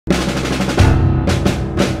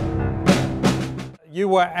You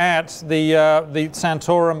were at the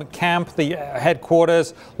Santorum camp, the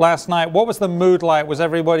headquarters last night. What was the mood like? Was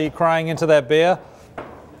everybody crying into their beer?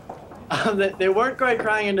 They weren't quite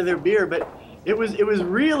crying into their beer, but it was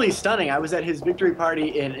really stunning. I was at his victory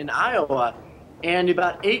party in Iowa, and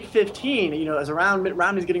about 8:15, as around Mitt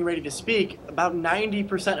Romney's getting ready to speak, about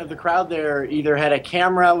 90% of the crowd there either had a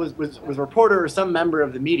camera, was a reporter, or some member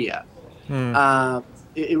of the media.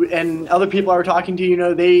 And other people I were talking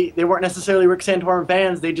to, they weren't necessarily Rick Santorum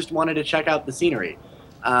fans. They just wanted to check out the scenery.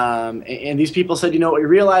 And these people said, we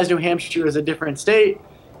realized New Hampshire is a different state,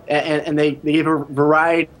 and they gave a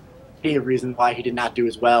variety of reasons why he did not do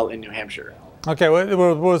as well in New Hampshire. Okay,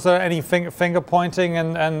 was there any finger pointing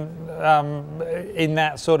and in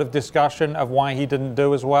that sort of discussion of why he didn't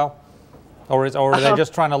do as well, or are they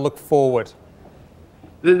just trying to look forward?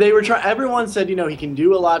 They were trying. Everyone said, he can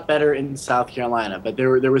do a lot better in South Carolina, but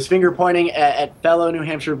there was finger pointing at fellow New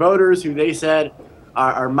Hampshire voters who they said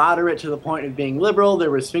are moderate to the point of being liberal.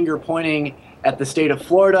 There was finger pointing at the state of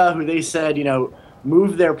Florida, who they said,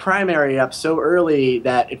 moved their primary up so early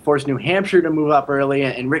that it forced New Hampshire to move up early,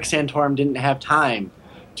 and Rick Santorum didn't have time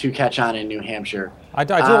to catch on in New Hampshire. I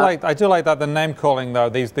do like that the name calling though.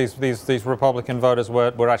 These Republican voters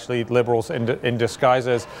were actually liberals in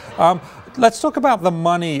disguises. Let's talk about the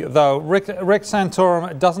money though. Rick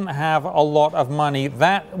Santorum doesn't have a lot of money.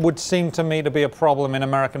 That would seem to me to be a problem in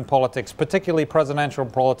American politics, particularly presidential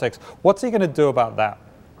politics. What's he going to do about that?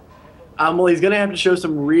 Well, he's going to have to show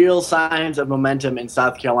some real signs of momentum in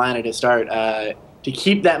South Carolina to start to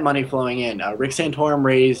keep that money flowing in. Rick Santorum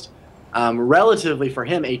raised, relatively for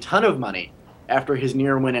him, a ton of money after his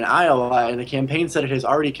near win in Iowa, and the campaign said it has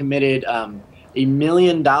already committed $1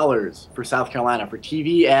 million for South Carolina for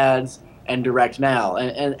TV ads and direct mail,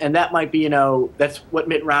 and that might be, that's what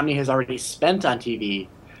Mitt Romney has already spent on TV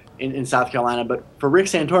in South Carolina. But for Rick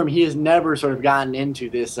Santorum, he has never sort of gotten into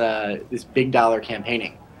this this big dollar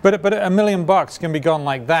campaigning. But $1 million can be gone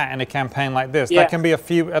like that in a campaign like this. Yeah. That can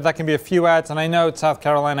be a few ads, and I know South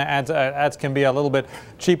Carolina ads can be a little bit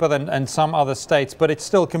cheaper than some other states, but it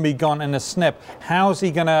still can be gone in a snip. How's he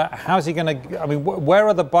gonna? I mean, where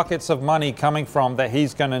are the buckets of money coming from that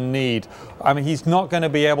he's gonna need? I mean, he's not going to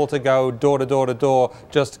be able to go door to door to door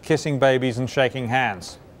just kissing babies and shaking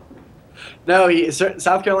hands. No,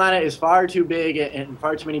 South Carolina is far too big and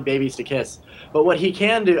far too many babies to kiss. But what he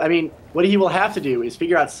can do, what he will have to do is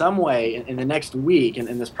figure out some way in the next week, and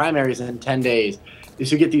this primary is in 10 days,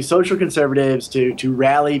 is to get these social conservatives to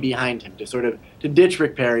rally behind him, to ditch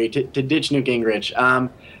Rick Perry, to ditch Newt Gingrich.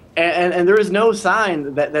 And there is no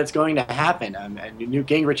sign that that's going to happen. And Newt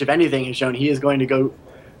Gingrich, if anything, has shown he is going to go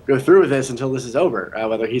through with this until this is over,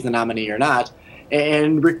 whether he's the nominee or not.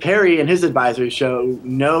 And Rick Perry and his advisors show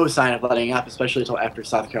no sign of letting up, especially until after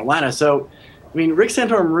South Carolina. So, Rick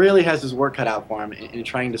Santorum really has his work cut out for him in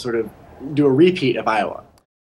trying to sort of do a repeat of Iowa.